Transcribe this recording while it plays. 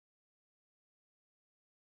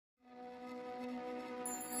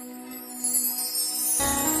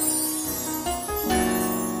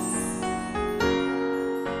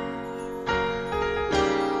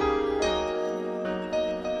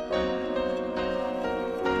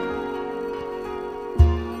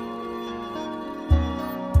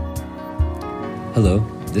Hello,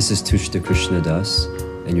 this is Tushta Krishna Das,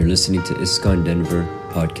 and you're listening to ISKCON Denver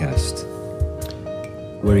podcast,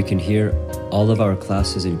 where you can hear all of our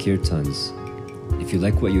classes and kirtans. If you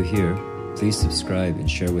like what you hear, please subscribe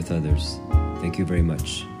and share with others. Thank you very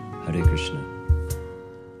much. Hare Krishna.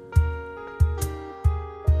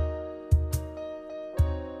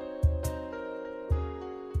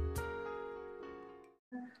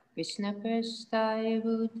 Krishna Prasthaya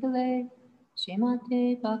Bhutale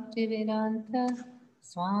Srimate Bhaktivedanta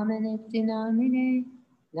Swaminiti Namine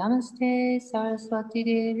Namaste Saraswati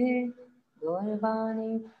Deve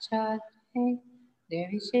Gauravani Pachate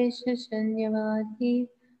Nirvishesha Shanyavadi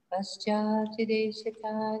Paschati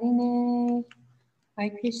Deshakarine.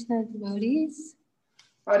 Hare Krishna devotees.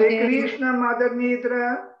 Hare Krishna, Mother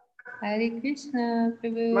Nidra. Hare Krishna,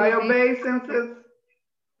 Prabhu. My obeisances.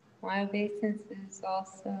 My obeisances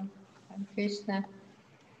also. Hare Krishna.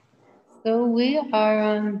 So we are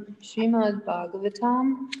on Srimad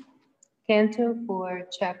Bhagavatam, Canto 4,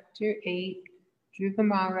 Chapter 8, Dhruva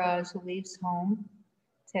Maharaj leaves home,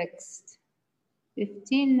 text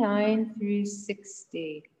 59 through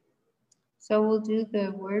 60. So we'll do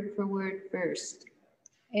the word for word first.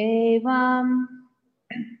 Evam,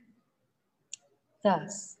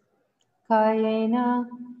 thus, Kayena,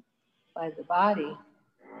 by the body.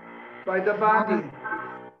 By the body.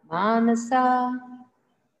 Manasa,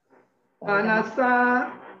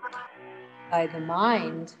 Manasa. By the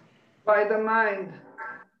mind. By the mind.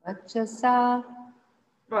 Vachasa.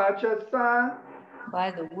 Vachasa.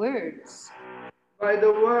 By the words. By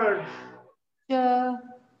the words. Cha.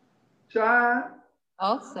 Cha.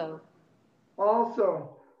 Also.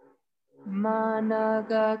 Also.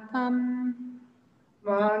 Managatam.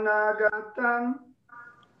 Managatam.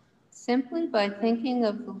 Simply by thinking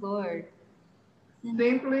of the Lord.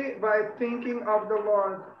 Simply by thinking of the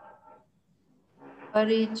Lord.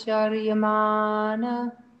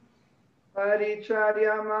 Paricharyamana.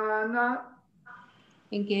 Paricharyamana.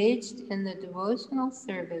 Engaged in the devotional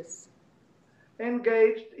service.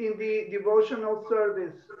 Engaged in the devotional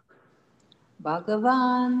service.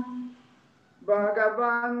 Bhagavan.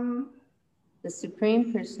 Bhagavan. The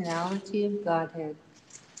Supreme Personality of Godhead.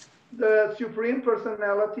 The Supreme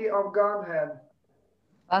Personality of Godhead.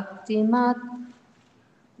 Bhaktimat.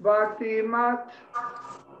 Bhaktimat.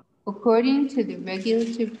 According to the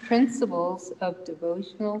regulative principles of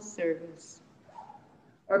devotional service.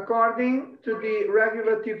 According to the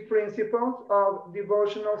regulative principles of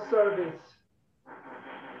devotional service.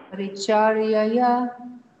 Paricharyaya.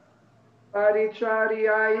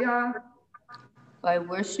 Paricharyaya. By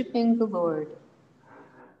worshiping the Lord.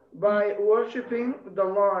 By worshiping the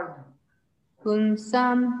Lord.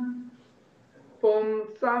 Pumsam.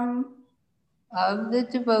 Pumsam. Of the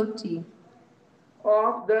devotee.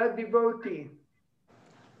 Of the devotee.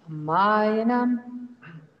 Amayanam.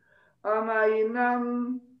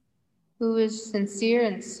 Amayanam. Who is sincere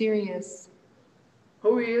and serious.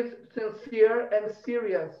 Who is sincere and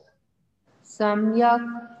serious. Samyak.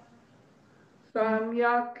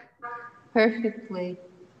 Samyak. Perfectly.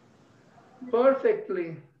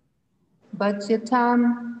 Perfectly.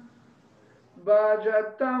 Bhajatam.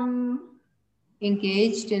 Bhajatam.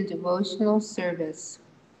 Engaged in devotional service.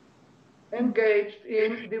 Engaged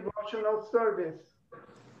in devotional service.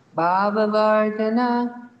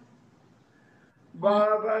 Bhavavardhana.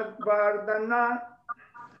 Bhavavardhana.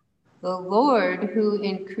 The Lord who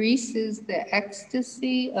increases the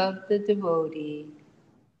ecstasy of the devotee.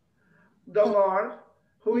 The Lord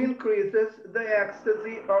who increases the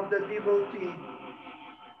ecstasy of the devotee.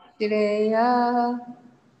 Shreya.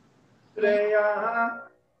 Shreya.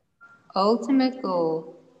 Ultimate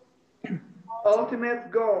goal. Ultimate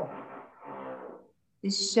goal.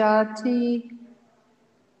 Ishati.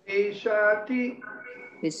 Ishati.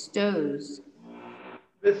 Bestows.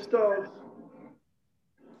 Bestows.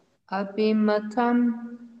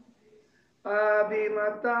 Abhimatam.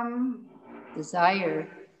 Abhimatam. Desire.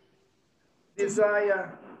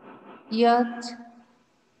 Desire. Yat.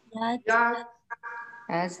 Yat.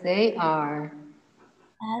 As they are.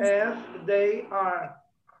 As they are.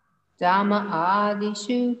 Dhamma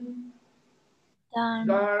adishu.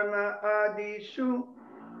 Dharma adishu.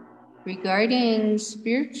 Regarding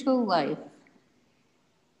spiritual life.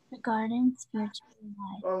 Regarding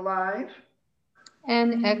spiritual life.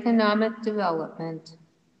 And economic development.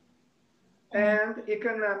 And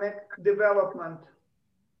economic development.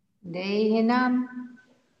 Dehinam.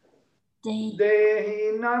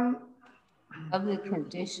 Dehinam. Of the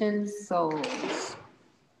conditioned souls.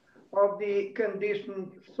 Of the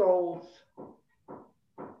conditioned souls.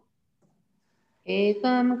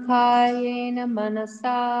 Evam kayena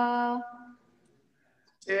manasa.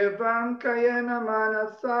 Evam kayena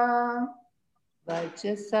manasa.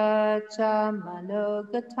 vajasa cha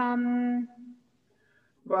manogatam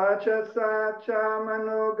Vachasa cha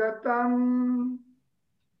manogatam.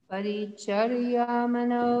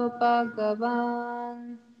 paricharyamano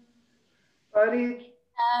bhagavan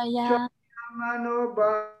Paricharyamano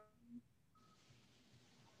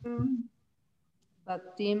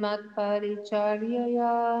bhaktimat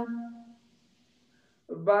paricharyaya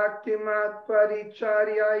Bhaktimat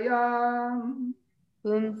paricharyaya.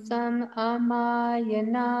 pumsam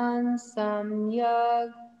amayanan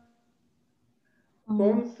samyak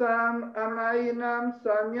Pumsam amainam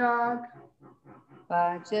samyak.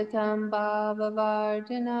 vajatam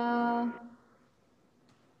bhavavardhana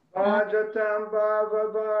Bhajatam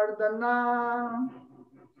bhavavardhana.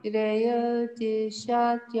 shreyo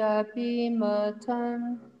dishatyapi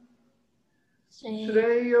matam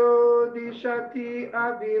Shreyo dishati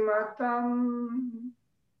abhimatam.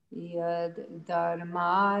 yad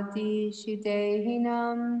dharmadishu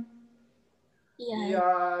dehinam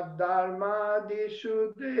Ya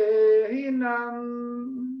dharmadishu dehinam.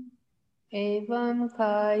 evam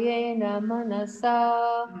kayena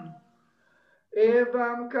manasa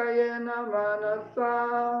Evam kayena manasa.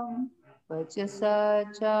 vajasa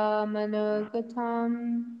cha manogatam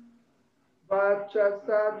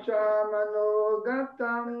Vachasa cha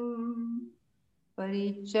manogatam.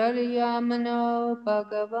 paricharyamano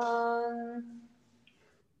bhagavan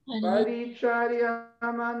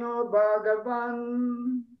Paricharyamano bhagavan.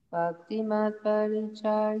 bhaktimat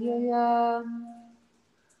paricharyaya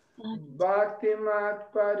Bhaktimat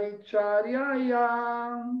paricharyaya.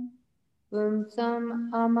 pumsam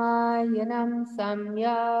amayanam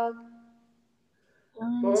samyak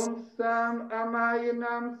Pumsam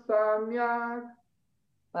amayanam samyak.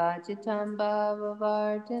 vajitam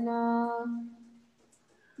bhavavardhana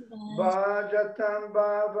Bhajatam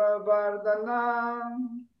bhavavardhana.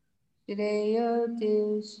 shreyo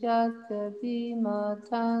dishatyapi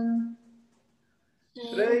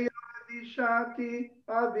Shreya dishati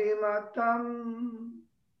abhimatam.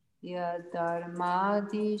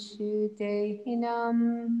 yadharmadishu dehinam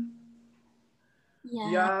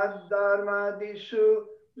Yad dharmadishu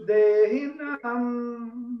dehinam.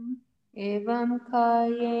 evam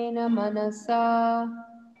kayena manasa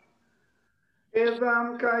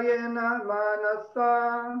Evam kayena manasa.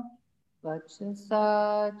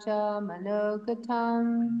 vachasa cha manogatam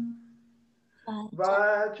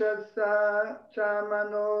Vachasa cha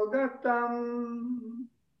manogatam.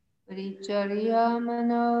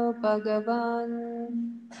 paricharyamano bhagavan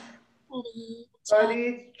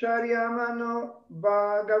Paricharyamano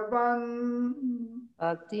bhagavan.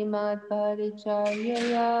 bhaktimat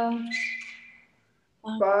paricharyaya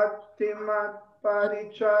Bhaktimat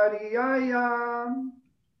paricharyaya.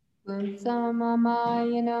 pumsam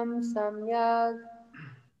amayanam samyak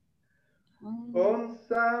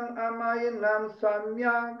Pumsam amayanam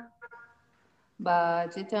samyak.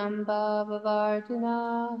 bhajitam bhavavardhana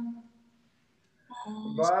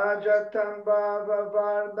Bhajatam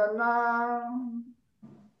bhavavardhana.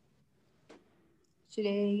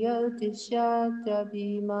 shreyo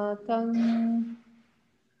dishatyapi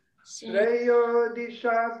Shreyo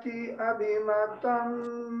dishati abhimatam.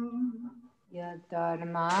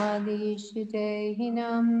 yadharmadishu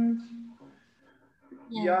dehinam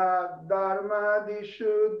Yad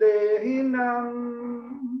dharmadishu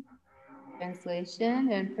dehinam.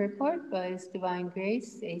 Translation and purport by His Divine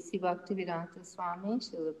Grace, A.C. Bhaktivedanta Swami,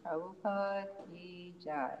 Srila Prabhupada Ki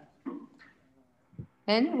Jai.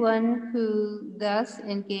 Anyone who thus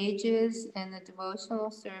engages in the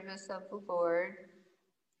devotional service of the Lord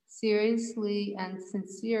seriously and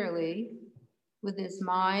sincerely with his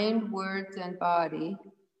mind, words, and body,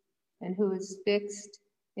 and who is fixed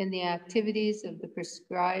in the activities of the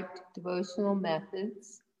prescribed devotional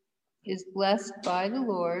methods, is blessed by the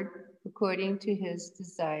Lord according to his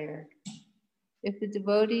desire. If the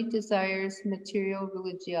devotee desires material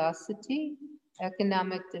religiosity,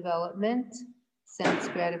 economic development, sense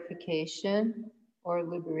gratification, or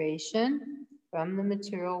liberation from the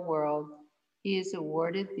material world, he is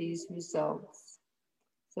awarded these results.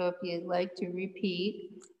 So if you'd like to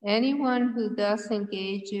repeat, anyone who thus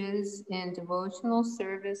engages in devotional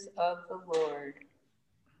service of the Lord.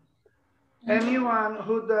 Anyone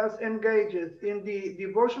who thus engages in the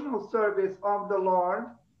devotional service of the Lord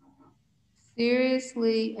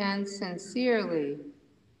Seriously and sincerely,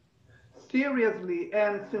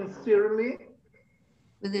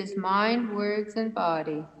 with his mind, words, and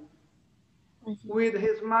body, with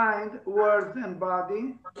his mind, words, and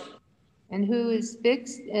body, and who is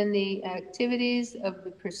fixed in the activities of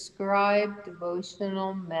the prescribed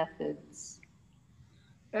devotional methods,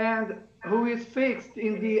 and who is fixed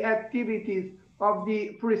in the activities of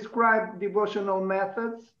the prescribed devotional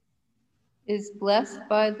methods is blessed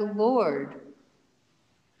by the Lord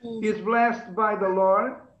is blessed by the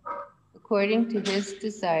Lord according to his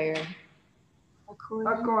desire.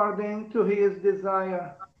 according to his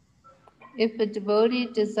desire. If a devotee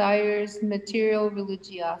desires material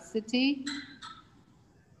religiosity,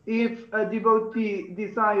 If a devotee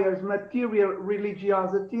desires material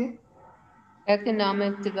religiosity,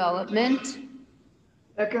 economic development,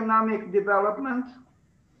 economic development,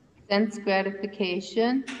 sense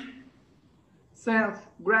gratification, sense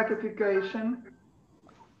gratification,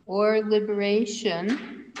 or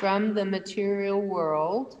liberation from the material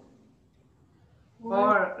world,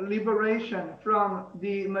 or liberation from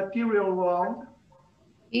the material world,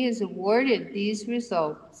 he is awarded these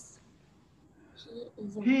results.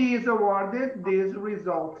 he is awarded these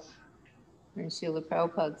results. And Srila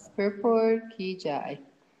Prabhupada's purport, Ki Jai.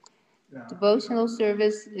 Yeah. Devotional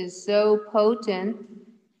service is so potent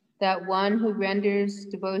that one who renders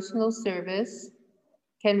devotional service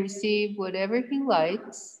can receive whatever he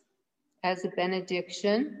likes as a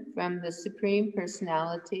benediction from the Supreme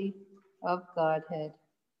Personality of Godhead.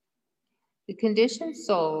 The conditioned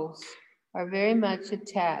souls are very much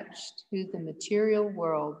attached to the material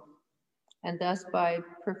world, and thus by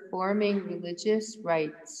performing religious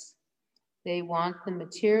rites, they want the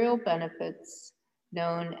material benefits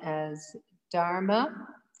known as dharma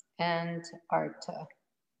and artha.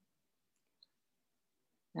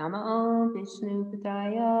 Namo Vishnu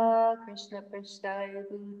Padaya Krishna Prasthaya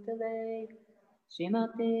Bhutale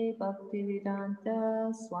Srimate Bhaktivedanta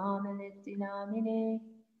Swaminiti Namine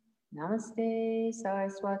Namaste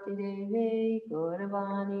Saraswati Devi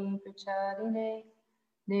Gauravani Pracharine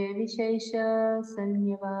Nirvishesha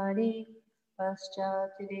Sanyavari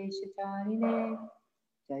Paschatideshatarine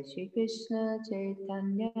Jai Shri Krishna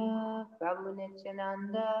Chaitanya Prabhu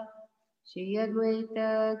Nityananda Shri Advaita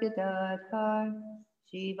Gadadhar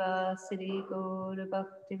Shiva Sri Gaura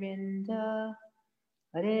Bhaktivinda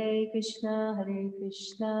Hare Krishna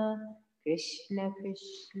Krishna Krishna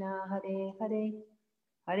Hare Hare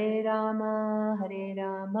Hare Rama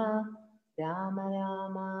Rama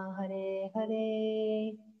Rama Hare Hare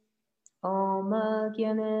Om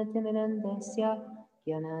Gyana Timirandasya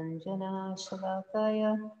Gyananjana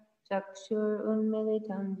Shalakaya Chakshur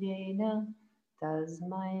Unmilitam Jena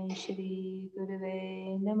Tasmai Shri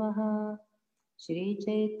Gurave Namaha Shri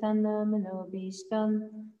Chaitanya Manobhishtam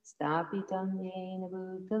Stapitam Yena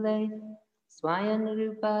Bhutale Swayan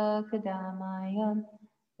Rupa Kadamayam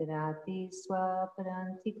Dharati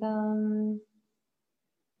Swaparantikam.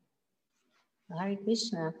 Hare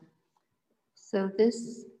Krishna. So this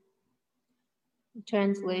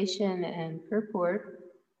translation and purport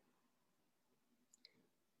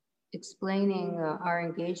explaining our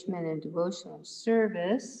engagement in devotional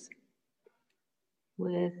service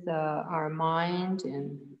with our mind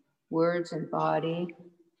and words and body,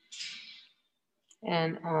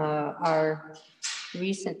 and our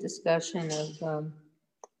recent discussion of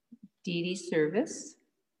deity service,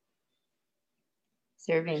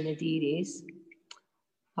 serving the deities.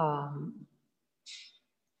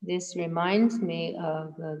 This reminds me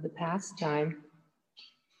of the pastime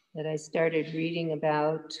that I started reading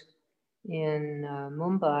about in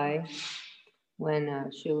Mumbai when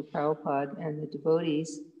Srila Prabhupada and the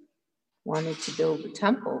devotees wanted to build a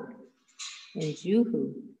temple in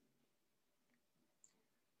Juhu.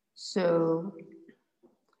 So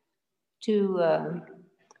to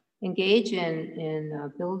engage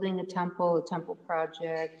in building a temple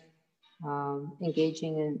project,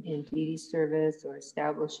 engaging in deity service or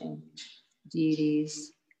establishing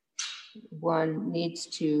deities, one needs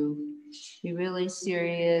to be really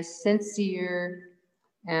serious, sincere,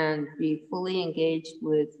 and be fully engaged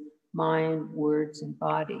with mind, words, and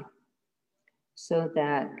body, so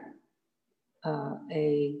that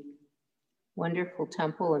a wonderful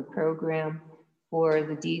temple and program for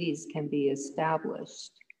the deities can be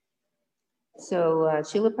established. So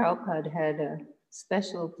Srila Prabhupada had a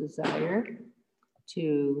special desire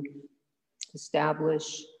to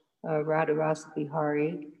establish Radharasa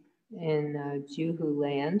Vihari in Juhu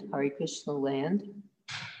land, Hare Krishna land.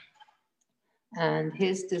 And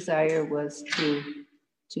his desire was to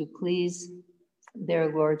please their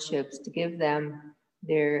lordships, to give them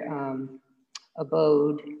their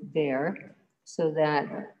abode there, so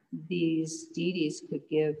that these deities could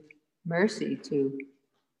give mercy to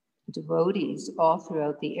devotees all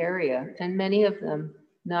throughout the area, and many of them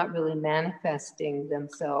not really manifesting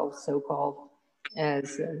themselves, so-called,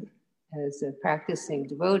 as practicing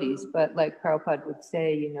devotees, but like Prabhupada would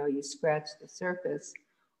say, you know, you scratch the surface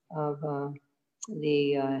of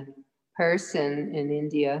the person in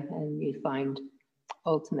India, and you find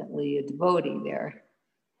ultimately a devotee there.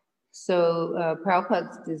 So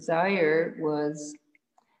Prabhupada's desire was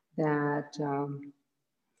that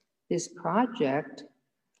this project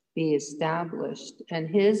be established, and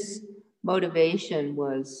his motivation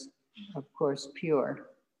was, of course, pure.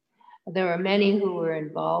 There were many who were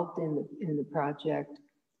involved in the project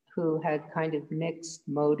who had kind of mixed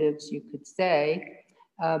motives, you could say,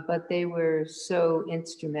 but they were so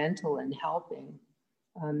instrumental in helping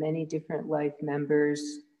many different life members,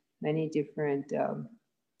 many different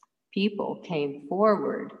people came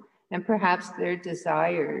forward, and perhaps their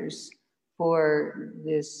desires for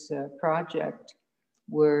this project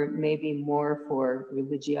were maybe more for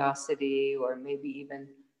religiosity, or maybe even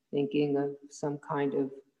thinking of some kind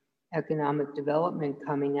of economic development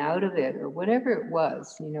coming out of it, or whatever it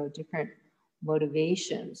was, you know, different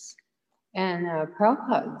motivations. And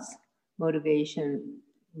Prabhupada's motivation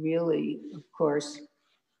really, of course,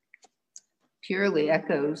 purely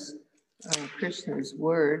echoes Krishna's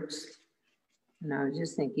words. And I was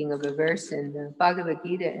just thinking of a verse in the Bhagavad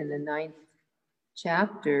Gita in the 9th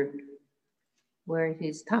chapter, where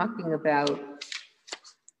he's talking about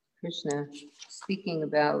Krishna, speaking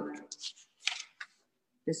about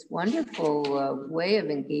this wonderful way of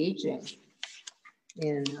engaging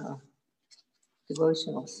in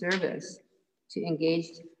devotional service, to engage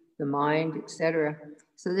the mind, etc.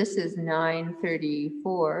 So this is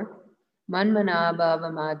 9:34. Manmana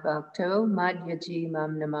bhava mad bhakto madhyaji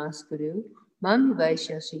mam namaskuru mam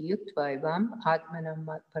vaishasya yuktvaibam atmanam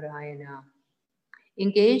matparayana.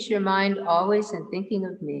 Engage your mind always in thinking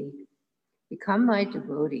of me. Become my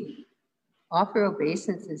devotee. Offer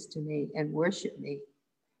obeisances to me and worship me.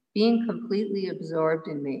 Being completely absorbed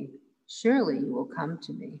in me, surely you will come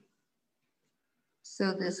to me.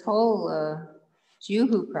 So this whole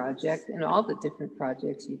Juhu project, and all the different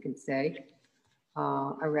projects you can say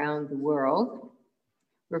around the world,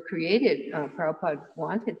 were created. Prabhupada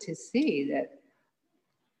wanted to see that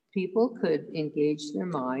people could engage their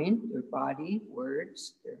mind, their body,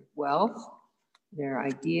 words, their wealth, their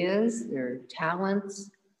ideas, their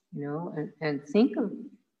talents, you know, and think of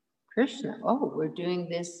Krishna. Oh, we're doing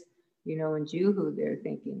this, you know, in Juhu, they're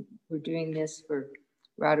thinking, we're doing this for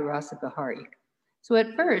Radharasa Bihari. So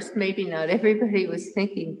at first, maybe not everybody was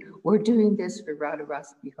thinking, we're doing this for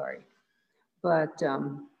Radharasa Bihari. But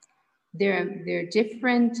there are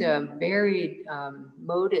different varied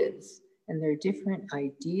motives, and there are different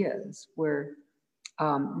ideas where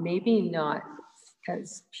maybe not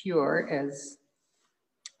as pure as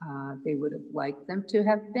they would have liked them to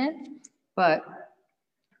have been, but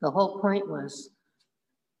the whole point was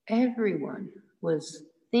everyone was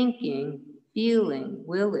thinking, feeling,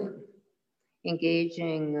 willing,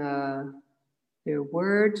 engaging their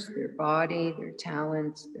words, their body, their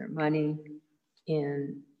talents, their money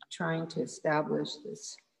in trying to establish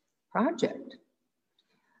this project.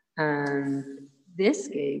 And this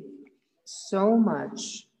gave so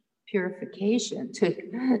much purification to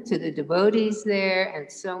the devotees there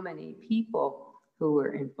and so many people who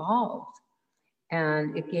were involved.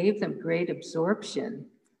 And it gave them great absorption,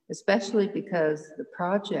 especially because the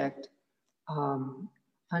project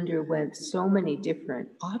underwent so many different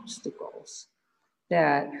obstacles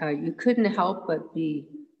that you couldn't help but be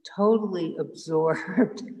totally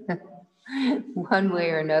absorbed one way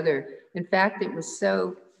or another. In fact, it was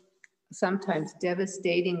so sometimes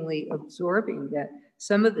devastatingly absorbing that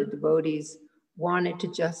some of the devotees wanted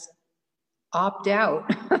to just opt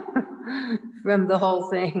out from the whole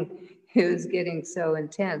thing. It was getting so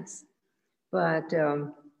intense. But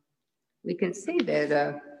we can see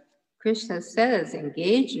that Krishna says,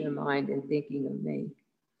 engage your mind in thinking of me.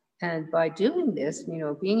 And by doing this, you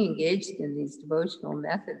know, being engaged in these devotional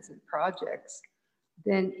methods and projects,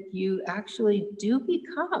 then you actually do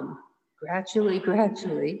become gradually,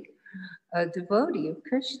 a devotee of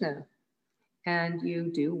Krishna, and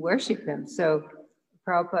you do worship him. So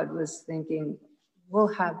Prabhupada was thinking,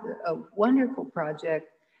 we'll have a wonderful project.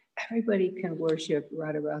 Everybody can worship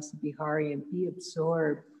Radharasa Bihari and be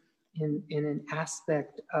absorbed in an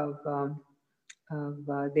aspect of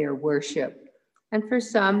their worship. And for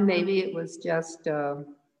some, maybe it was just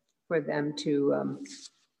for them to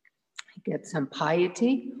get some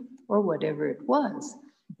piety or whatever it was.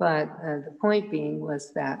 But the point being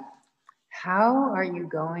was that how are you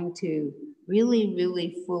going to really,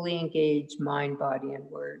 really fully engage mind, body, and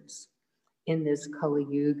words in this Kali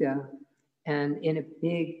Yuga and in a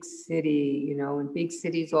big city, you know, in big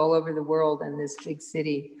cities all over the world, and this big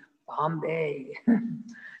city, Bombay,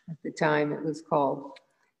 at the time it was called.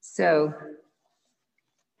 So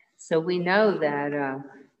we know that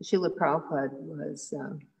Srila Prabhupada was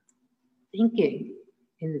thinking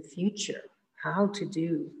in the future how to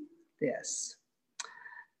do this.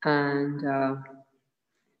 And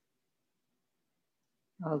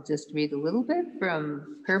I'll just read a little bit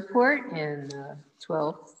from Purport in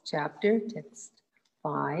 12th chapter, text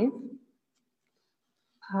 5.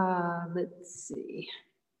 Let's see.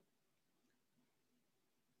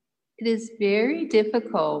 It is very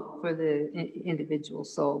difficult for the individual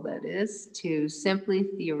soul, that is, to simply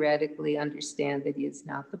theoretically understand that he is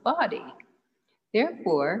not the body.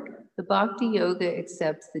 Therefore, the Bhakti Yoga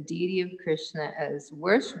accepts the deity of Krishna as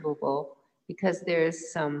worshipable because there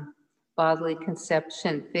is some bodily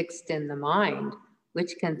conception fixed in the mind,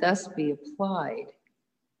 which can thus be applied.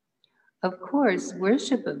 Of course,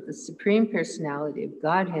 worship of the Supreme Personality of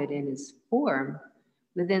Godhead in his form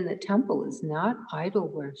within the temple is not idol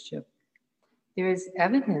worship. There is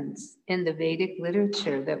evidence in the Vedic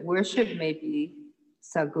literature that worship may be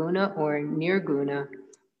saguna or nirguna,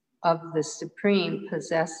 of the Supreme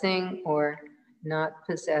possessing or not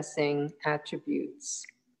possessing attributes.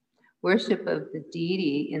 Worship of the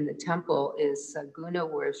deity in the temple is saguna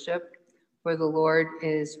worship, where the Lord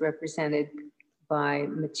is represented by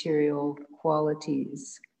material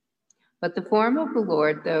qualities. But the form of the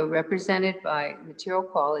Lord, though represented by material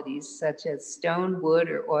qualities such as stone, wood,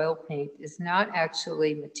 or oil paint, is not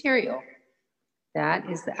actually material. That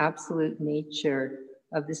is the absolute nature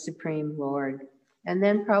of the Supreme Lord. And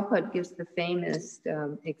then Prabhupada gives the famous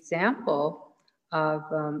example of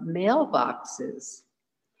mailboxes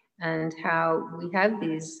and how we have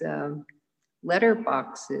these letter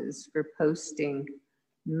boxes for posting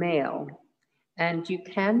mail. And you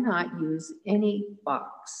cannot use any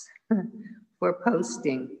box for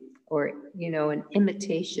posting or, an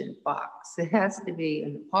imitation box. It has to be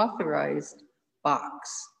an authorized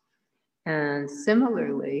box. And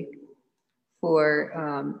similarly,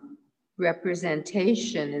 for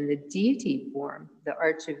representation in the deity form, the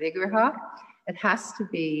Archa Vigraha, it has to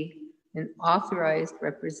be an authorized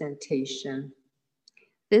representation.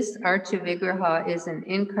 This Archa Vigraha is an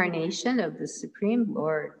incarnation of the Supreme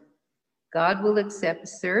Lord. God will accept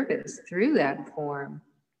service through that form.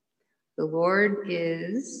 The Lord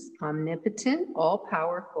is omnipotent,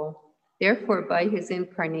 all-powerful. Therefore, by his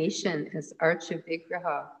incarnation as Archa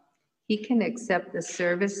Vigraha, he can accept the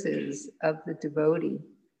services of the devotee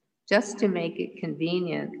just to make it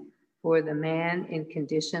convenient for the man in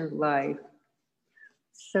conditioned life.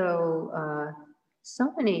 So,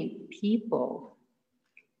 so many people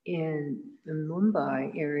in the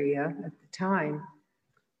Mumbai area at the time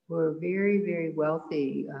were very, very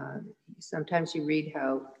wealthy. Sometimes you read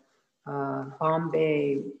how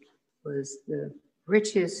Bombay was the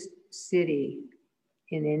richest city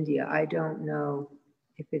in India. I don't know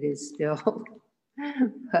if it is still,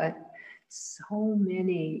 but so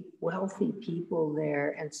many wealthy people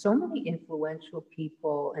there and so many influential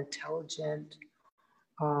people, intelligent,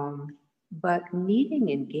 but needing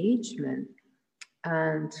engagement.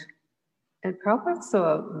 And Prabhupada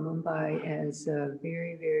saw Mumbai as a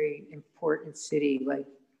very, very important city, like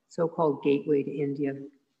so-called gateway to India.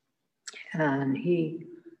 And he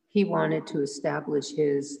wanted to establish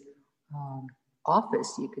his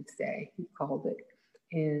office, you could say, he called it,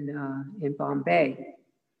 in Bombay.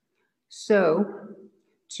 So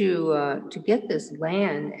to get this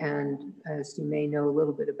land, and as you may know a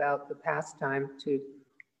little bit about the pastime, to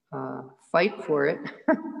fight for it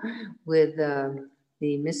with the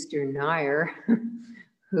Mr. Nair,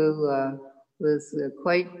 who was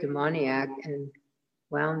quite demoniac and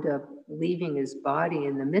wound up leaving his body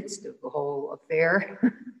in the midst of the whole affair.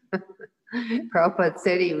 Prabhupada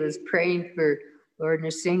said he was praying for Lord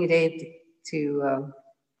Nrsingadev to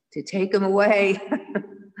take him away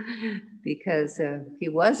because he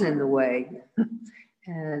was in the way.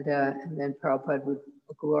 And then Prabhupada would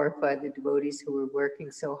glorify the devotees who were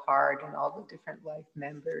working so hard and all the different life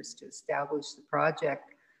members to establish the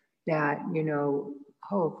project that,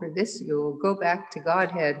 for this you'll go back to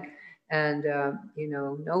Godhead and,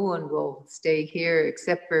 no one will stay here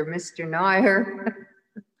except for Mr. Nair.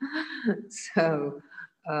 So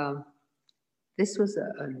this was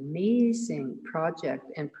an amazing project,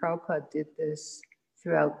 and Prabhupada did this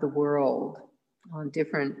throughout the world on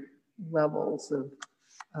different levels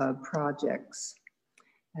of projects.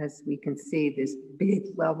 As we can see, this big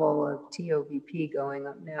level of TOVP going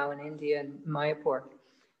up now in India and Mayapur.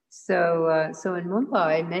 So in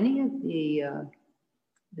Mumbai, many of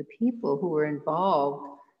the people who were involved,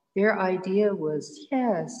 their idea was,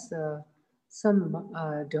 yes, some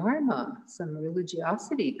dharma, some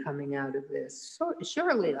religiosity coming out of this. So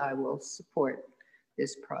surely I will support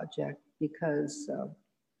this project because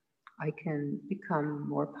I can become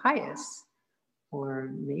more pious, or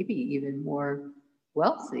maybe even more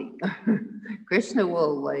wealthy. Krishna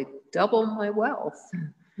will like double my wealth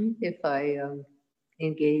if I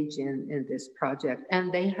engage in this project.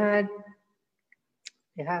 And they had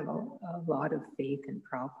a lot of faith in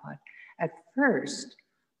Prabhupada. At first,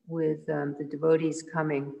 with the devotees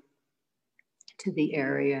coming to the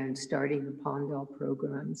area and starting the Pandal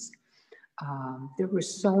programs, there were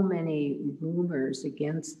so many rumors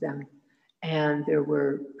against them. And there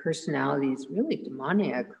were personalities, really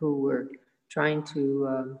demoniac, who were trying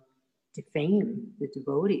to defame the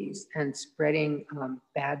devotees and spreading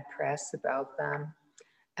bad press about them.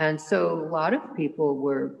 And so a lot of people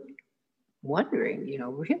were wondering,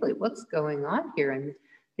 really what's going on here? And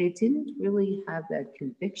they didn't really have that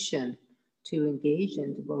conviction to engage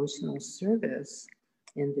in devotional service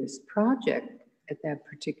in this project at that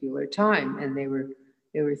particular time. And they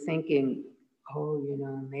were thinking,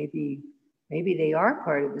 oh, maybe they are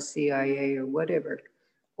part of the CIA or whatever,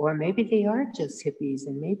 or maybe they are just hippies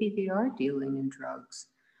and maybe they are dealing in drugs.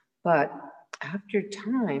 But after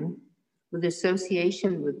time, with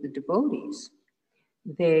association with the devotees,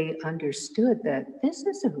 they understood that this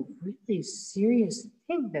is a really serious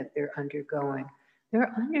thing that they're undergoing.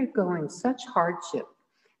 They're undergoing such hardship.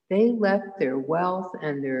 They left their wealth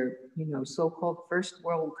and their, so-called first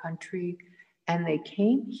world country, and they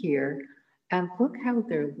came here, and look how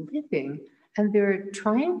they're living. And they're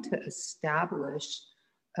trying to establish,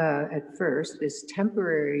 at first, this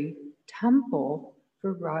temporary temple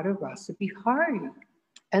for Radha Rasa Bihari.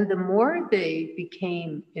 And the more they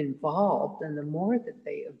became involved and the more that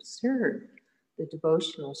they observed the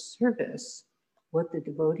devotional service, what the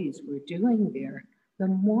devotees were doing there, the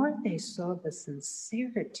more they saw the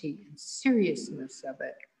sincerity and seriousness of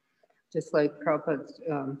it. Just like Prabhupada's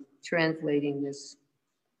translating this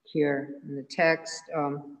here in the text,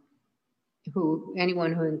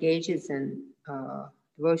 anyone who engages in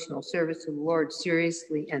devotional service to the Lord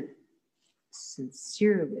seriously and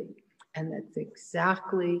sincerely. And that's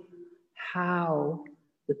exactly how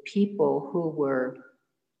the people who were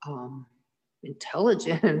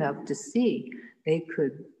intelligent enough to see, they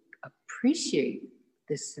could appreciate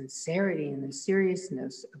the sincerity and the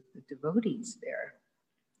seriousness of the devotees there.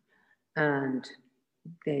 And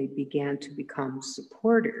they began to become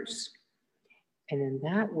supporters. And in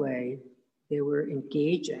that way, they were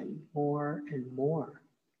engaging more and more.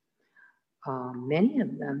 Many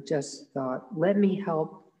of them just thought, let me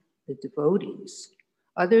help the devotees.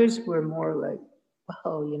 Others were more like,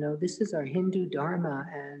 well, this is our Hindu dharma,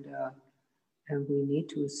 and we need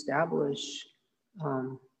to establish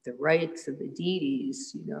the rights of the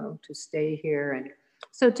deities, to stay here. And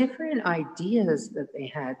so different ideas that they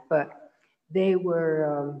had, but they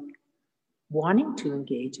were wanting to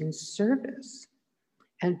engage in service.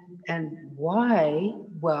 And why?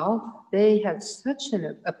 Well, they had such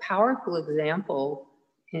a powerful example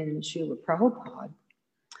in Srila Prabhupada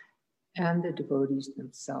and the devotees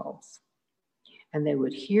themselves. And they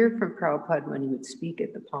would hear from Prabhupada when he would speak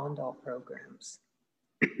at the Pandal programs.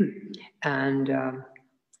 And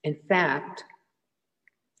in fact,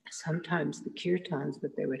 sometimes the kirtans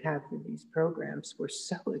that they would have for these programs were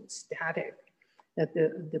so ecstatic that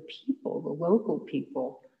the people, the local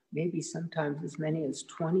people, maybe sometimes as many as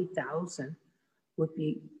 20,000, would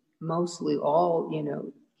be mostly all,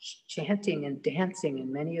 chanting and dancing,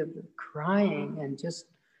 and many of them crying and just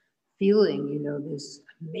feeling, this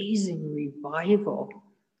amazing revival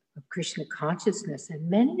of Krishna consciousness, and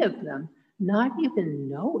many of them not even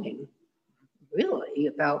knowing really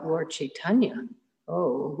about Lord Chaitanya.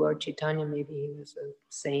 Oh, Lord Chaitanya, maybe he was a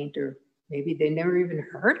saint, or maybe they never even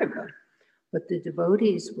heard of him. But the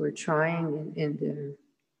devotees were trying in their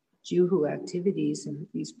Juhu activities and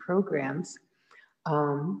these programs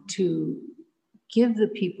to give the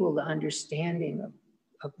people the understanding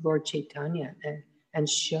of Lord Chaitanya and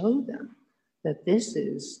show them that this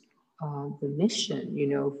is the mission,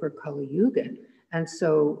 for Kali Yuga. And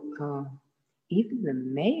so even the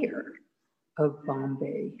mayor of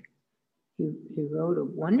Bombay, he wrote a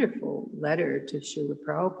wonderful letter to Srila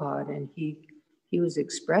Prabhupada, and he was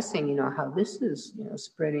expressing, how this is,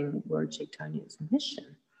 spreading Lord Chaitanya's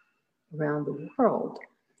mission around the world.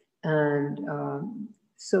 And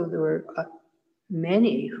so there were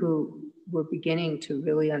many who were beginning to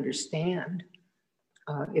really understand,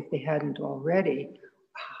 if they hadn't already,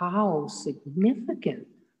 how significant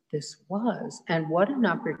this was and what an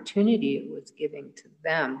opportunity it was giving to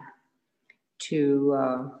them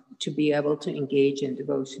to be able to engage in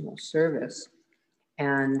devotional service.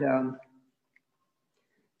 And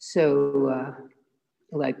so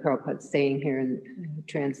like Prabhupada's saying here in the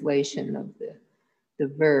translation of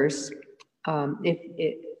the verse,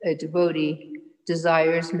 if a devotee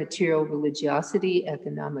desires material religiosity,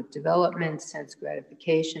 economic development, sense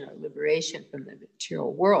gratification, or liberation from the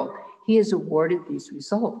material world, he is awarded these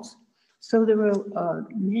results. So there were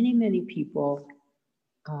many, many people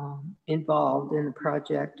involved in the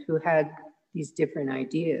project who had these different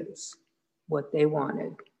ideas, what they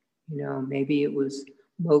wanted. You know, maybe it was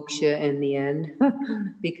moksha in the end,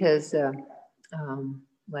 because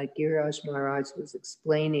like Giriraj Maharaj was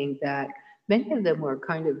explaining, that many of them were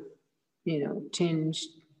kind of, you know, tinged,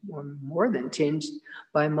 or more than tinged,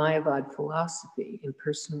 by Mayavad philosophy and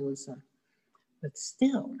personalism. But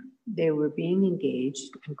still, they were being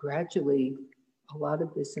engaged, and gradually a lot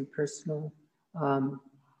of this impersonal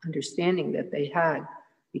understanding that they had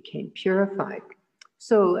became purified.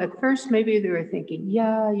 So at first, maybe they were thinking,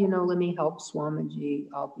 yeah, you know, let me help Swamiji,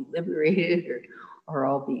 I'll be liberated, or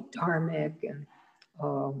I'll be dharmic, and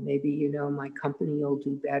maybe, you know, my company will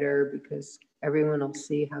do better because everyone will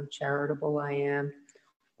see how charitable I am.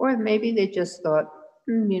 Or maybe they just thought,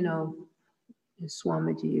 you know,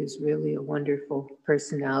 Swamiji is really a wonderful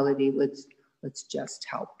personality, let's just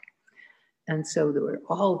help. And so there were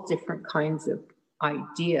all different kinds of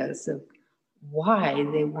ideas of why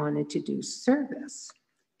they wanted to do service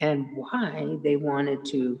and why they wanted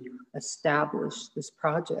to establish this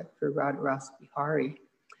project for Radharasa Vihari.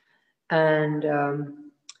 And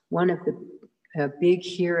one of the big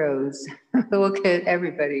heroes, look at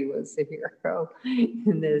everybody was a hero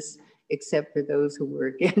in this, except for those who were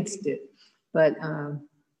against it. But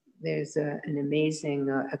there's an amazing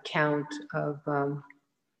account of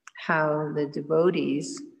how the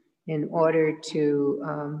devotees, in order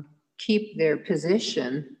to keep their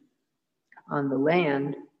position on the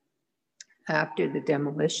land after the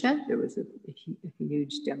demolition, there was a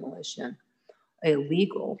huge demolition,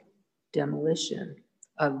 illegal demolition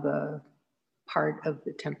of part of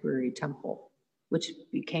the temporary temple, which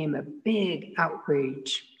became a big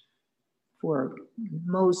outrage for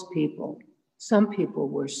most people. Some people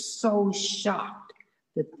were so shocked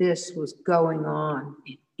that this was going on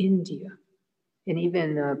in India. And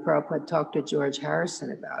even Prabhupada talked to George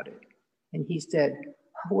Harrison about it. And he said,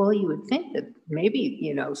 well, you would think that maybe,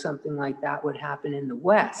 you know, something like that would happen in the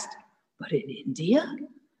West, but in India?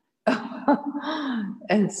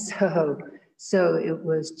 And so it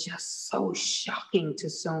was just so shocking to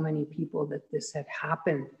so many people that this had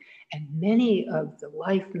happened. And many of the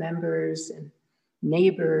life members and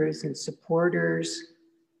neighbors and supporters,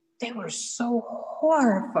 they were so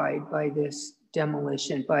horrified by this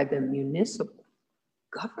demolition, by the municipal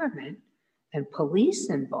government and police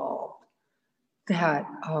involved, that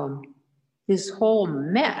this whole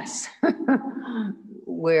mess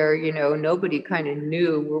where, you know, nobody kind of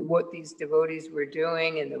knew what these devotees were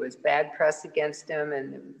doing, and there was bad press against them,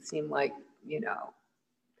 and it seemed like, you know,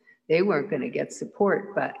 they weren't going to get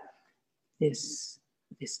support. But this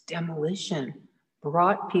demolition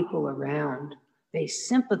brought people around. They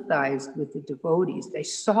sympathized with the devotees. They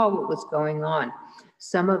saw what was going on.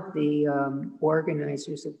 Some of the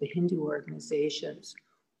organizers of the Hindu organizations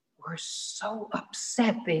were so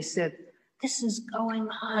upset. They said, this is going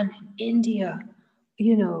on in India,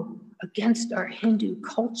 you know, against our Hindu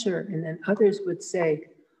culture. And then others would say,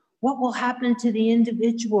 what will happen to the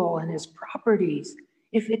individual and his properties?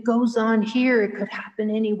 If it goes on here, it could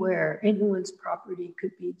happen anywhere. Anyone's property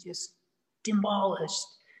could be just demolished.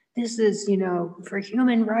 This is, you know, for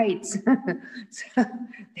human rights. So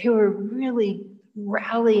they were really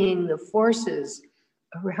rallying the forces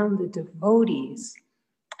around the devotees.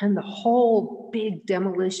 And the whole big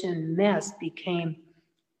demolition mess became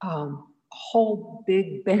a whole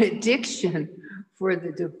big benediction for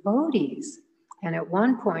the devotees. And at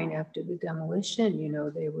one point after the demolition, you know,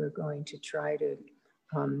 they were going to try to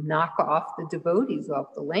knock off the devotees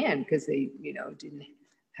off the land because they, you know, didn't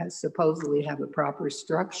supposedly have a proper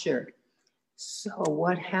structure. So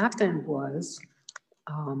what happened was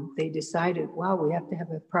they decided, wow, we have to have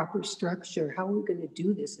a proper structure. How are we going to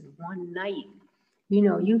do this in one night? You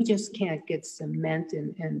know, you just can't get cement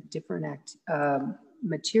and different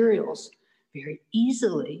materials very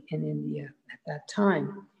easily in India at that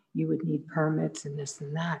time. You would need permits and this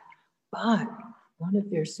and that. But one of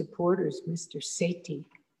their supporters, Mr. Sethi,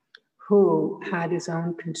 who had his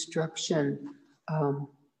own construction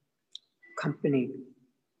company,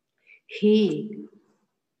 he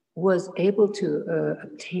was able to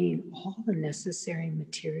obtain all the necessary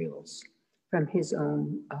materials from his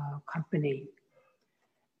own company.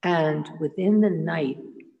 And within the night,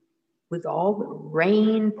 with all the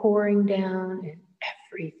rain pouring down and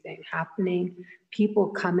everything happening, people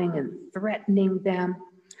coming and threatening them,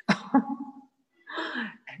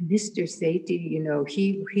 and And Mr. Sethi, you know,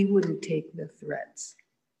 he wouldn't take the threats.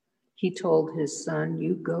 He told his son,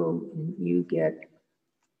 you go and you get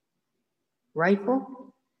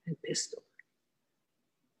rifle and pistol.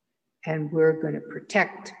 And we're going to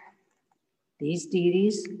protect these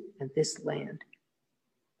deities and this land.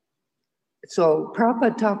 So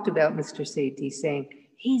Prabhupada talked about Mr. Sethi saying,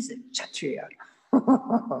 he's a Kshatriya.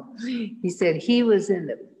 He said he was in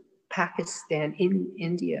the Pakistan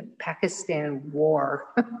war.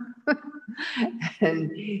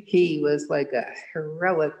 And he was like a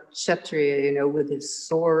heroic Kshatriya, you know, with his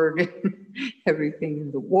sword and everything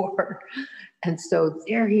in the war. And so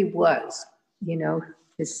there he was, you know,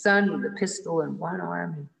 his son with a pistol in one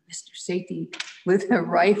arm and Mr. Sethi with a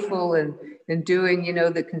rifle and doing, you know,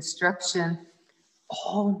 the construction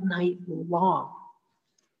all night long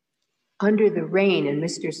under the rain. And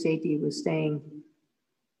Mr. Sethi was saying,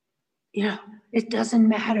 you know, it doesn't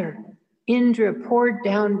matter. Indra poured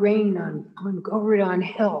down rain on Govardhan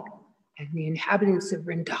Hill and the inhabitants of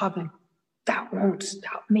Vrindavan. That won't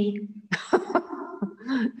stop me.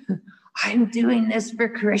 I'm doing this for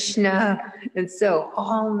Krishna. And so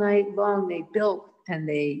all night long they built and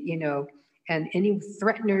they, you know, and any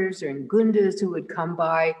threateners or gundas who would come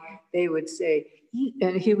by, they would say,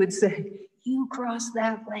 and he would say, you cross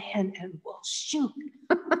that land and we'll shoot.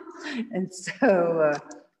 And so,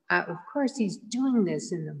 of course, he's doing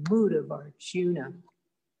this in the mood of Arjuna.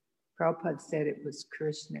 Prabhupada said it was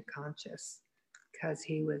Krishna conscious because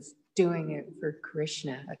he was doing it for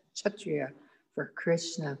Krishna, a Kshatriya for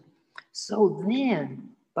Krishna. So then,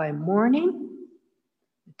 by morning,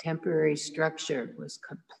 the temporary structure was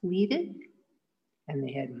completed and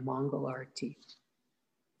they had Mangal Arati.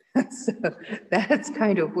 So that's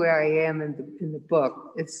kind of where I am in the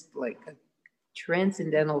book. It's like a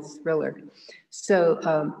transcendental thriller. So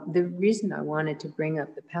the reason I wanted to bring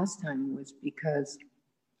up the pastime was because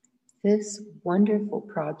this wonderful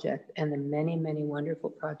project and the many, many wonderful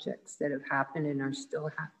projects that have happened and are still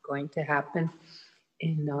going to happen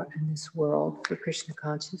in this world for Krishna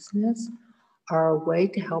consciousness are a way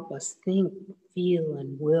to help us think, feel,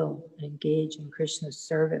 and will and engage in Krishna's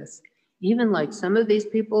service. Even like some of these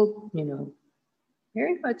people, you know,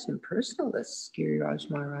 very much impersonalists, Giriraj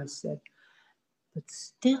Maharaj said, but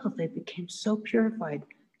still they became so purified.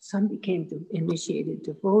 Some became initiated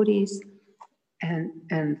devotees and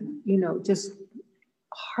you know, just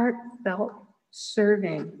heartfelt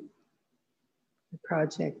serving the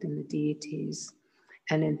project and the deities.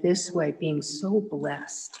 And in this way, being so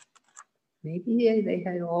blessed. Maybe they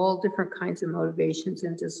had all different kinds of motivations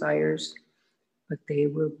and desires, but they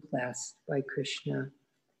were blessed by Krishna.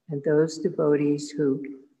 And those devotees who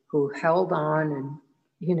held on and,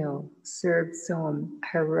 you know, served so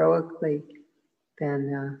heroically,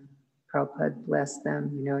 then Prabhupada blessed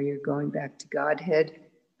them. You know, you're going back to Godhead.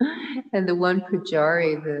 And the one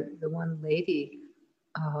Pujari, the one lady,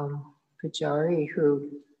 Pujari, who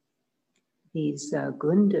these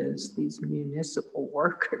gundas, these municipal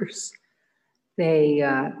workers,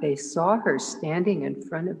 they saw her standing in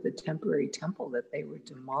front of the temporary temple that they were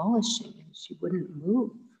demolishing, and she wouldn't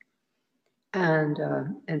move. And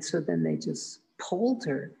so then they just pulled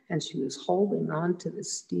her, and she was holding on to the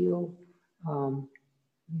steel,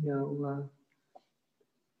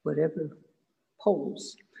 whatever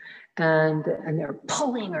poles, and they're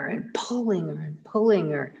pulling her and pulling her and pulling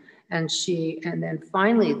her, and then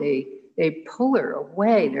finally they pull her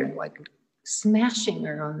away. They're like smashing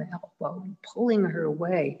her on the elbow and pulling her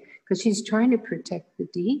away because she's trying to protect the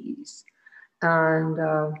deities,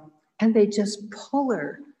 and they just pull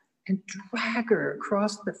her and drag her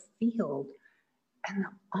across the field, and the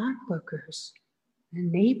onlookers, the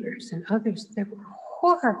neighbors and others, they were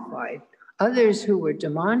horrified. Others who were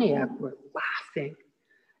demoniac were laughing,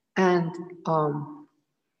 and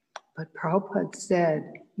but Prabhupada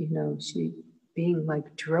said, you know, she being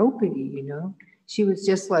like Draupadi, you know, she was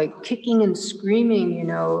just like kicking and screaming, you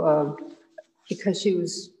know, because she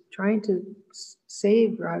was trying to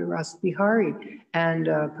save Radha Rasa Bihari. And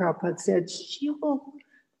Prabhupada said, she will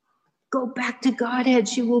go back to Godhead.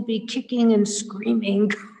 She will be kicking and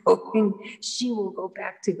screaming, she will go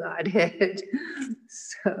back to Godhead.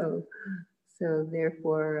 So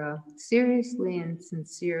therefore, seriously and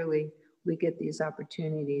sincerely, we get these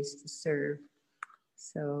opportunities to serve.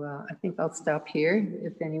 So I think I'll stop here.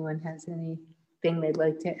 If anyone has anything they'd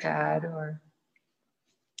like to add or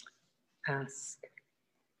ask.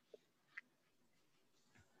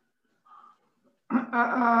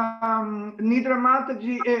 Nidra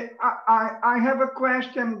Mataji, I have a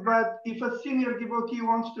question, but if a senior devotee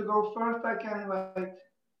wants to go first, I can wait.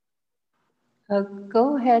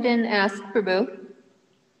 Go ahead and ask, Prabhu.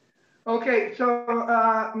 Okay, so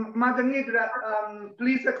Mother Nidra,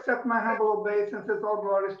 please accept my humble obeisances, all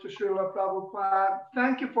glories to Srila Prabhupada.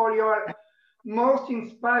 Thank you for your most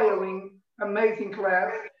inspiring, amazing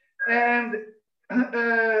class. And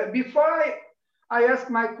before I ask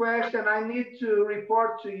my question, I need to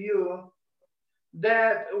report to you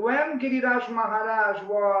that when Giriraj Maharaj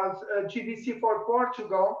was GBC for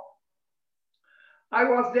Portugal, I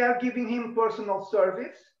was there giving him personal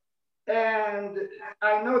service. And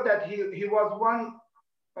I know that he was one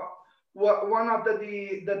of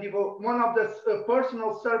the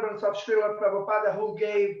personal servants of Srila Prabhupada who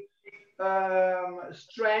gave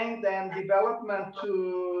strength and development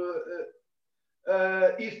to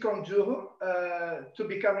ISKCON Juhu to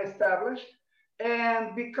become established.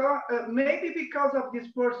 And maybe because of this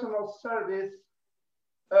personal service,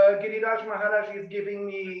 Giriraj Maharaj is giving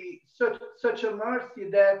me such a mercy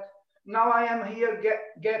that now I am here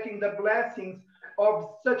getting the blessings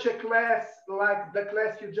of such a class like the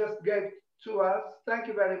class you just gave to us. Thank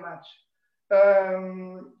you very much.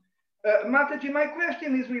 Mataji, my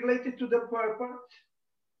question is related to the purport,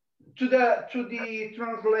 to the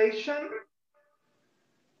translation,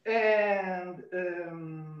 and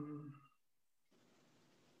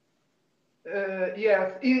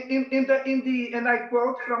yes, and I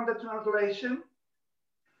quote from the translation: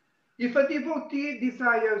 if a devotee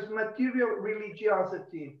desires material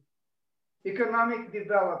religiosity, economic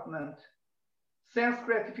development, sense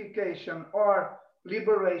gratification, or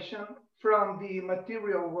liberation from the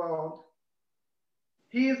material world,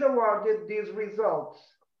 he is awarded these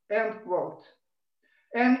results, end quote.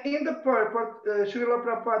 And in the purport, Srila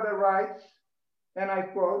Prabhupada writes, and I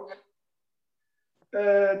quote,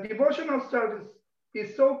 devotional service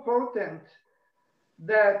is so potent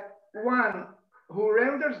that one who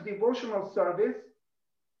renders devotional service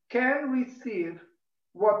can receive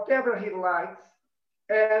whatever he likes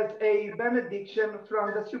as a benediction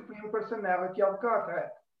from the Supreme Personality of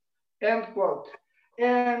Godhead, end quote.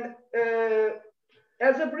 And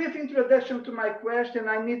as a brief introduction to my question,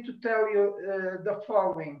 I need to tell you the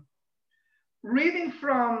following. Reading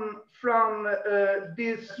from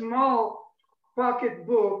this small pocket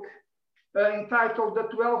book entitled The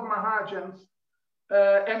 12 Mahajans,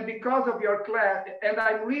 and because of your class, and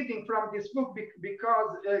I'm reading from this book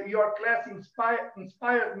because your class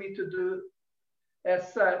inspired me to do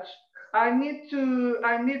as such, I need to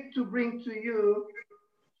bring to you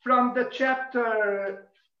from the chapter,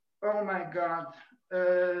 oh my God,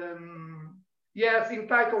 yes,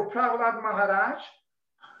 entitled Prahlad Maharaj.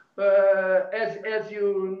 As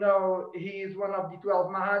you know, he is one of the 12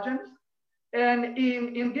 Mahajans. And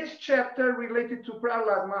in this chapter related to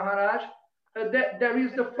Prahlad Maharaj, there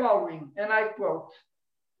is the following, and I quote,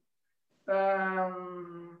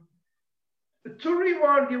 to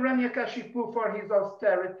reward Hiranyakashipu for his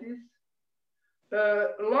austerities,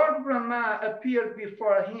 Lord Brahma appeared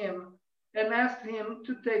before him and asked him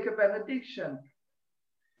to take a benediction.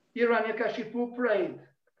 Hiranyakashipu prayed,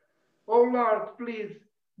 "Oh Lord, please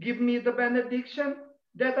give me the benediction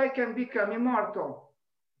that I can become immortal."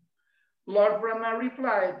 Lord Brahma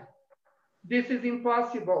replied, "This is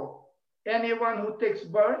impossible. Anyone who takes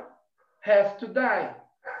birth has to die,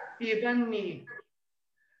 even me."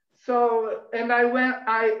 So, and I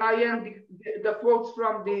end the quotes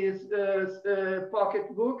from this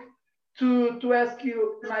pocket book to ask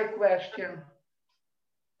you my question.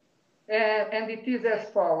 And it is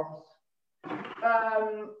as follows.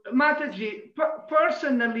 Mataji,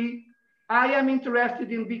 personally, I am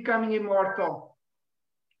interested in becoming immortal.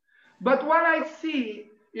 But what I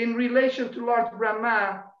see in relation to Lord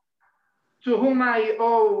Brahma, to whom I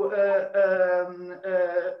owe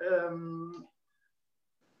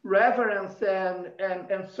reverence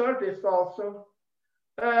and service also,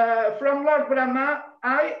 from Lord Brahma,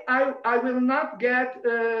 I will not get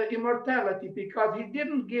immortality because he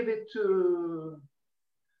didn't give it to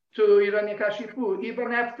Hiranyakashipu,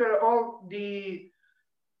 even after all the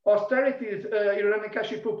austerities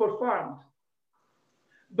Hiranyakashipu performed.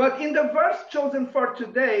 But in the verse chosen for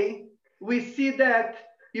today, we see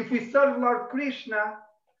that if we serve Lord Krishna,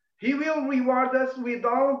 he will reward us with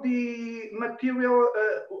all the material,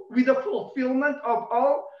 with the fulfillment of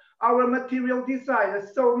all our material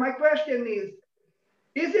desires. So my question is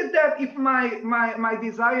it that if my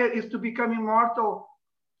desire is to become immortal,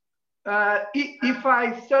 if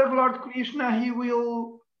I serve Lord Krishna, he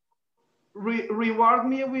will reward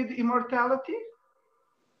me with immortality?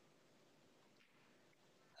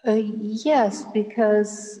 Yes,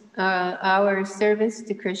 because our service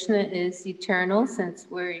to Krishna is eternal, since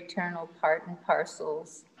we're eternal part and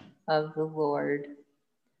parcels of the Lord.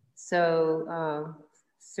 So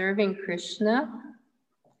serving Krishna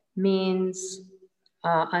means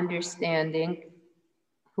understanding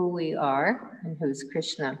who we are and who's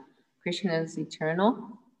Krishna. Krishna is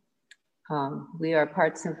eternal. We are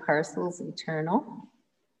parts and parcels eternal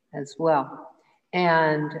as well.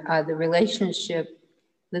 And the relationship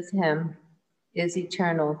with him is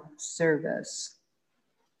eternal service.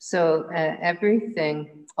 So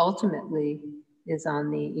everything ultimately is on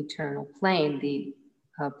the eternal plane, the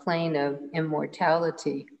plane of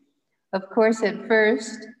immortality. Of course, at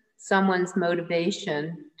first, someone's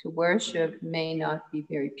motivation to worship may not be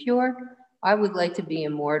very pure. I would like to be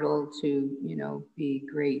immortal to, be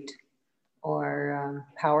great or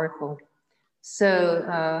powerful.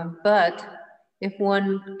 So, but if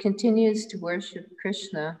one continues to worship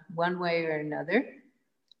Krishna one way or another,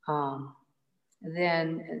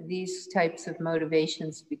 then these types of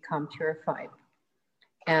motivations become purified.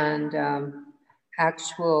 And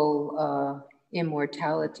actual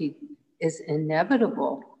immortality is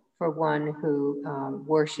inevitable for one who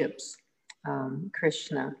worships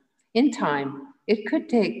Krishna. In time, it could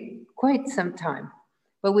take quite some time,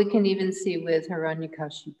 but we can even see with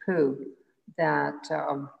Hiranyakashipu that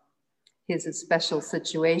is a special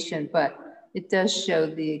situation, but it does show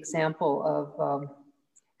the example of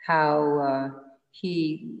how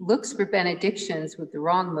he looks for benedictions with the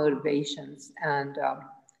wrong motivations, and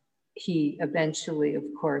he eventually, of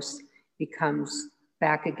course, becomes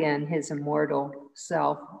back again his immortal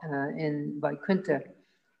self in Vaikuntha.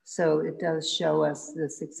 So it does show us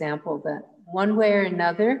this example that one way or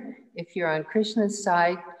another, if you're on Krishna's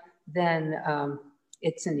side, then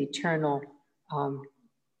it's an eternal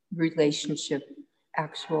relationship,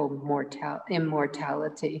 actual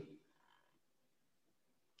immortality.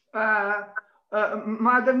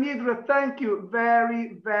 Mother Nidra, thank you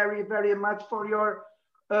very, very, very much for your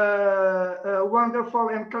wonderful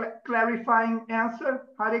and clarifying answer.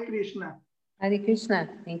 Hare Krishna. Hare Krishna.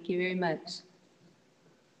 Thank you very much.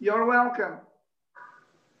 You're welcome.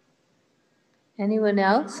 Anyone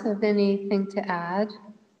else have anything to add?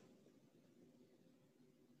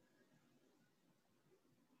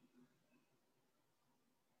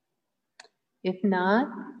 If not,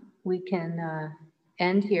 we can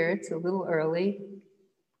end here. It's a little early,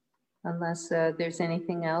 unless there's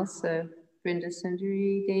anything else. Vrinda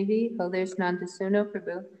Sundari Devi. Oh, there's Nandasuno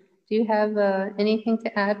Prabhu. Do you have anything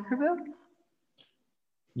to add, Prabhu?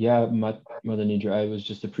 Yeah, Mother Nidra, I was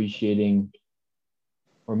just appreciating,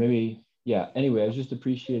 or maybe, anyway, I was just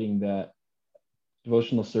appreciating that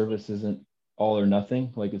devotional service isn't all or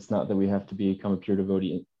nothing. Like, it's not that we have to become a pure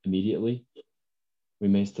devotee immediately. We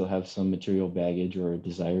may still have some material baggage or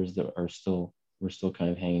desires that we're still kind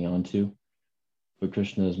of hanging on to. But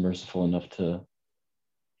Krishna is merciful enough to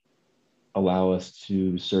allow us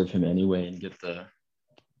to serve him anyway and get the,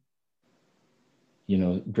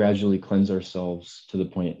 gradually cleanse ourselves to the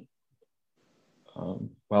point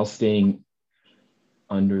while staying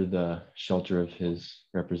under the shelter of his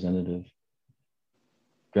representative,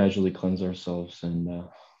 gradually cleanse ourselves and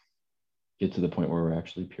get to the point where we're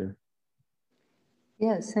actually pure.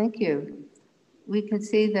 Yes, thank you. We can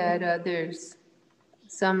see that there's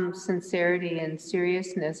some sincerity and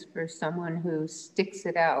seriousness for someone who sticks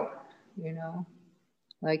it out,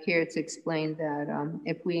 Like here it's explained that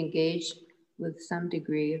if we engage with some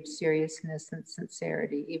degree of seriousness and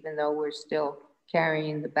sincerity, even though we're still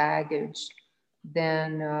carrying the baggage,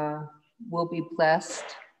 then we'll be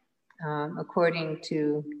blessed according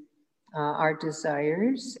to our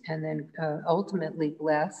desires, and then ultimately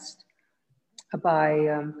blessed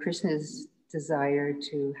by Krishna's desire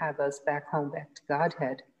to have us back home, back to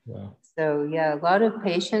Godhead. Wow. So a lot of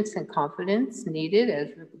patience and confidence needed, as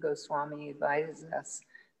Rupa Goswami advises us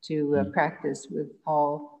to practice with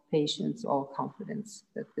all patience, all confidence,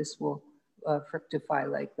 that this will fructify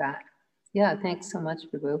like that. Thanks so much,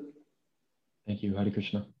 Prabhu. Thank you. Hare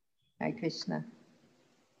Krishna. Hare Krishna.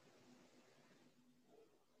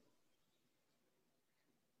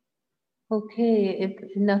 Okay,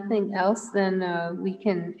 if nothing else, then we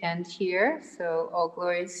can end here. So all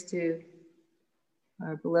glories to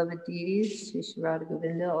our beloved deities, Sri Radha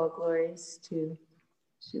Govinda, all glories to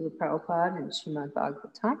Srila Prabhupada and Srimad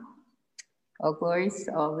Bhagavatam. All glories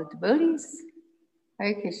to all the devotees.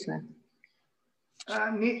 Hare Krishna.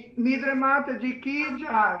 Nidra Mataji ki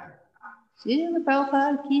jai. Srila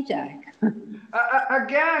Prabhupada ki jai.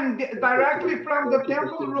 Again, directly from the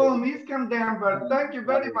temple room, ISKCON Denver. Thank you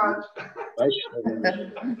very much.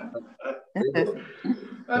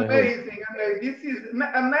 Amazing. This is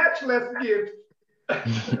a matchless gift.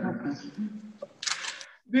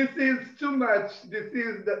 This is too much. This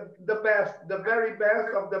is the best, the very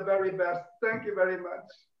best of the very best. Thank you very much.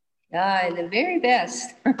 The very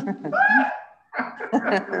best.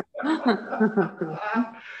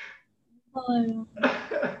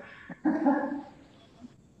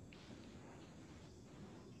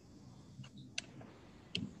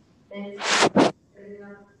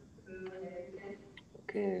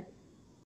 Okay.